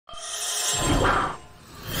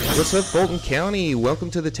What's up, Fulton County?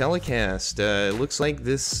 Welcome to the Telecast. It looks like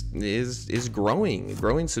this is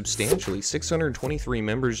growing substantially. 623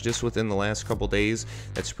 members just within the last couple days.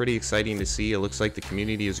 That's pretty exciting to see. It looks like the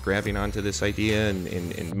community is grabbing onto this idea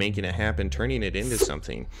and making it happen, turning it into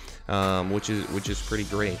something, which is pretty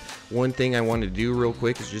great. One thing I wanted to do real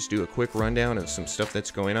quick is just do a quick rundown of some stuff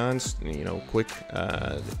that's going on. You know, quick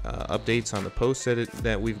updates on the posts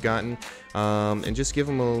that we've gotten, and just give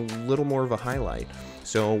them a little more of a highlight.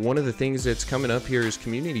 So one of the things that's coming up here is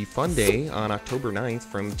Community Fun Day on October 9th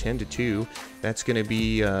from 10 to 2. That's going to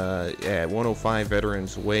be at 105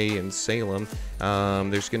 Veterans Way in Salem.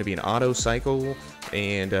 There's going to be an auto cycle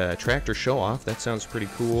and tractor show-off. That sounds pretty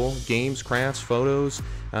cool. Games, crafts, photos.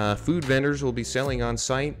 Food vendors will be selling on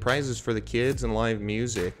site, prizes for the kids, and live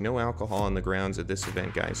music. No alcohol on the grounds at this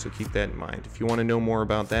event, guys, so keep that in mind. If you want to know more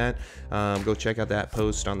about that, go check out that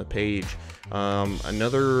post on the page.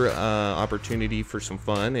 Another opportunity for some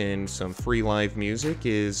fun and some free live music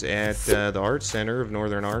is at the Arts Center of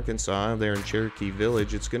Northern Arkansas there in Cherokee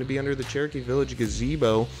Village. It's going to be under the Cherokee Village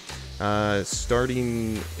gazebo.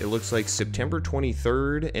 Starting, it looks like September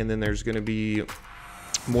 23rd, and then there's going to be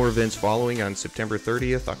more events following on September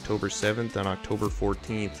 30th, October 7th, and October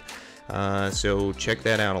 14th. So check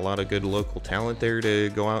that out. A lot of good local talent there to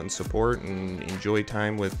go out and support and enjoy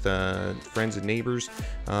time with friends and neighbors.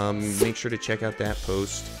 Make sure to check out that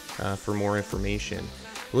post for more information.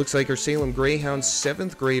 Looks like our Salem Greyhounds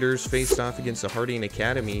 7th graders faced off against the Harding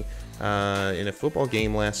Academy in a football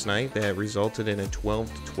game last night that resulted in a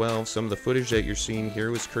 12-12. Some of the footage that you're seeing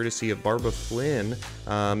here was courtesy of Barbara Flynn,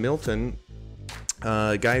 Milton.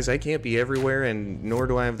 Guys, I can't be everywhere, and nor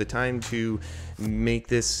do I have the time to make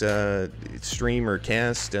this stream or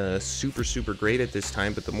cast super great at this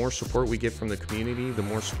time. But the more support we get from the community, the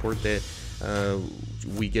more support that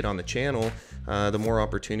we get on the channel, the more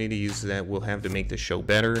opportunities that we'll have to make the show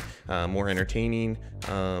better, more entertaining,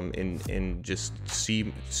 and just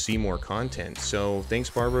see more content. So thanks,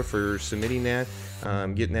 Barbara, for submitting that,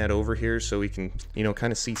 getting that over here so we can, you know,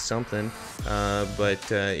 kind of see something.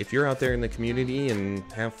 But if you're out there in the community and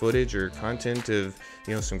have footage or content of,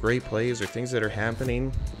 you know, some great plays or things that are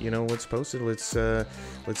happening, you know, let's post it.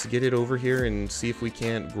 Let's get it over here and see if we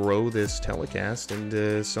can't grow this telecast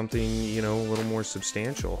into something, you know, a little more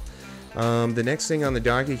substantial. The next thing on the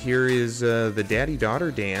docket here is the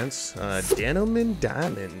Daddy-Daughter Dance, Denim and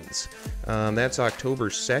Diamonds. That's October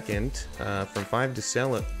 2nd from 5 to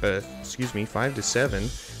 7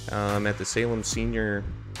 at the Salem Senior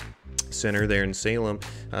Center there in Salem.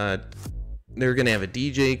 They're going to have a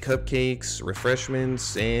DJ, cupcakes,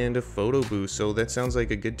 refreshments, and a photo booth. So that sounds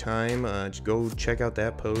like a good time. Go check out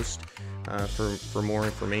that post for more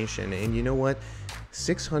information. And you know what?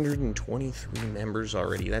 623 members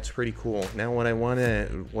already. That's pretty cool. Now what I want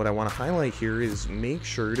to highlight here is make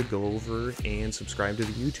sure to go over and subscribe to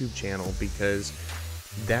the YouTube channel, because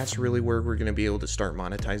that's really where we're going to be able to start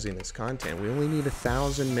monetizing this content. We only need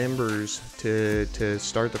 1,000 members to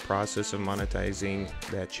start the process of monetizing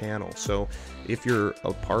that channel. So if you're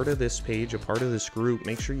a part of this page, a part of this group,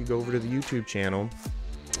 make sure you go over to the YouTube channel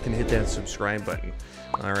and hit that subscribe button.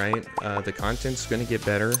 All right, the content's going to get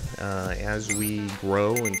better as we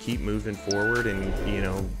grow and keep moving forward and, you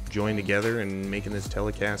know, join together and making this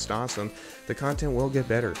telecast awesome. The content will get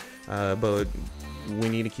better, but we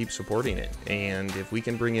need to keep supporting it. And if we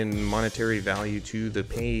can bring in monetary value to the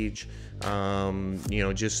page, you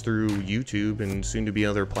know, just through YouTube and soon to be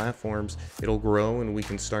other platforms, it'll grow and we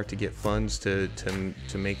can start to get funds to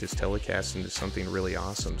make this telecast into something really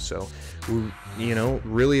awesome. So we, you know,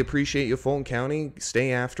 really appreciate you, Fulton County.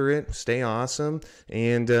 Stay after it, stay awesome,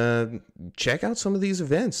 and check out some of these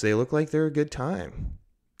events. They look like they're a good time.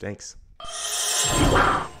 Thanks.